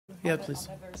Yeah, please.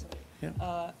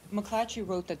 Yeah. McClatchy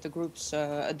wrote that the groups,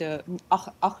 the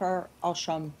Ahrar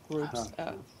al-Sham groups,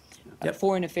 Yep.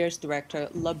 Foreign Affairs Director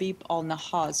Labib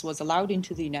al-Nahaz was allowed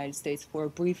into the United States for a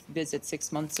brief visit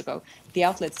 6 months ago. The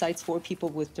outlet cites 4 people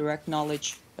with direct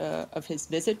knowledge of his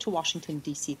visit to Washington,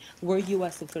 D.C. Were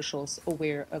U.S. officials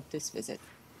aware of this visit?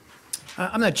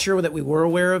 I'm not sure that we were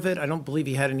aware of it. I don't believe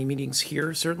he had any meetings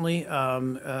here, certainly.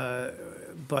 And I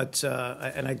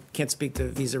can't speak to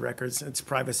visa records. It's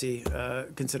privacy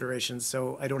considerations,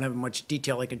 so I don't have much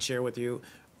detail I can share with you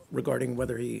regarding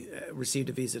whether he received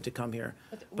a visa to come here.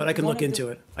 But I can look into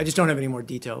it. I just don't have any more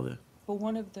detail. But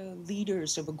one of the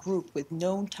leaders of a group with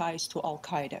known ties to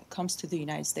Al-Qaeda comes to the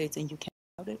United States and you can't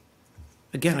doubt it?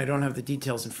 Again, I don't have the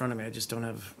details in front of me. I just don't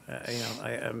have,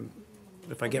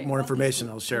 if I get more information,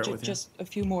 I'll share it with you. Just a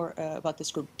few more about this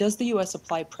group. Does the U.S.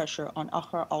 apply pressure on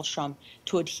Ahrar al-Sham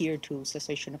to adhere to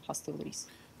cessation of hostilities?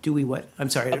 Do we what? I'm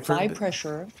sorry. Apply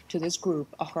pressure to this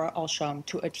group, Ahrar al-Sham,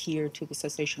 to adhere to the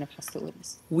cessation of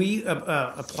hostilities? We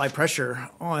apply pressure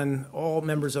on all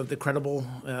members of the credible,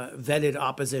 vetted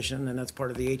opposition, and that's part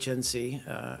of the HNC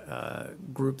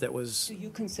group that was... Do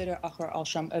you consider Ahrar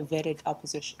al-Sham a vetted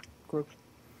opposition group?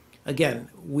 Again,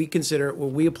 we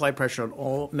apply pressure on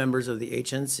all members of the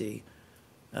HNC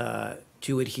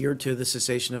to adhere to the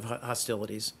cessation of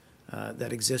hostilities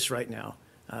that exists right now.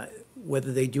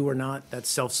 Whether they do or not, that's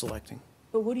self-selecting.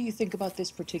 But what do you think about this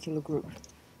particular group?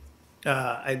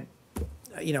 I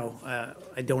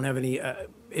don't have any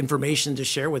information to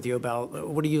share with you about.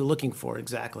 What are you looking for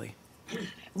exactly?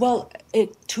 Well,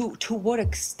 to what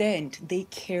extent they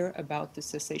care about the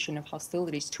cessation of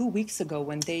hostilities. 2 weeks ago,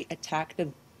 when they attacked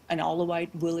an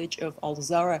Alawite village of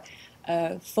Al-Zara,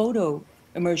 a photo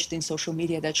emerged in social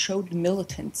media that showed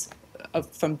militants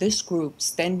from this group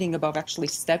standing above, actually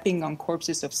stepping on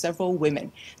corpses of several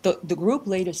women. The group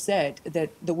later said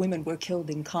that the women were killed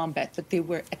in combat, but they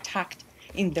were attacked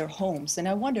in their homes. And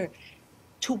I wonder,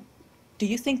 do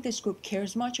you think this group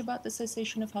cares much about the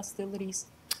cessation of hostilities?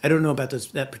 I don't know about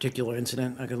that particular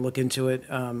incident. I can look into it.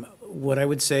 What I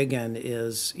would say again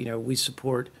is, we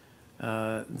support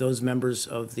those members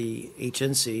of the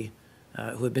HNC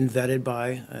who have been vetted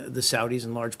by the Saudis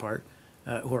in large part,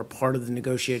 who are part of the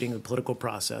negotiating the political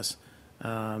process.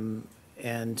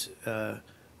 And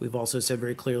we've also said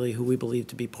very clearly who we believe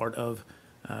to be part of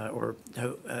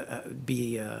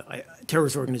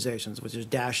terrorist organizations, which is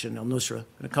Daesh and al-Nusra,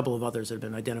 and a couple of others that have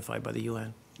been identified by the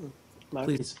UN.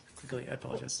 Please, quickly, I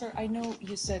apologize. Sir, I know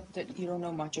you said that you don't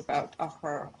know much about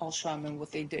Ahrar al-Sham and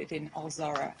what they did in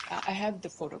Al-Zara. I have the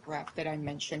photograph that I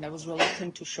mentioned. I was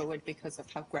reluctant to show it because of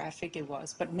how graphic it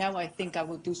was, but now I think I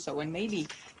will do so, and maybe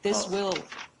this will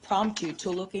prompt you to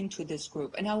look into this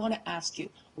group. And I want to ask you,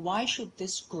 why should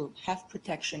this group have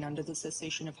protection under the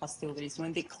cessation of hostilities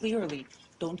when they clearly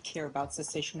don't care about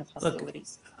cessation of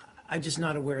hostilities? Look, I'm just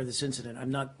not aware of this incident.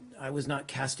 I was not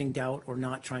casting doubt or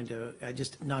not trying to, I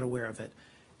just not aware of it.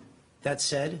 That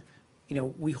said,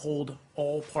 we hold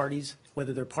all parties,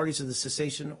 whether they're parties to the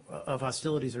cessation of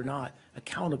hostilities or not,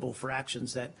 accountable for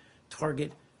actions that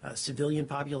target civilian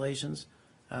populations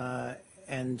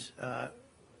and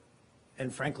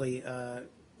frankly, are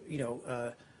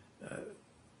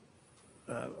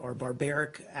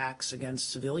barbaric acts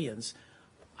against civilians.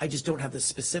 I just don't have the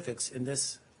specifics in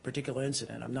this particular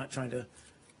incident. I'm not trying to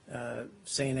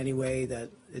say in any way that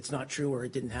it's not true or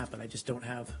it didn't happen. I just don't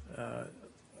have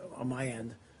on my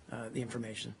end the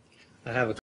information. I have a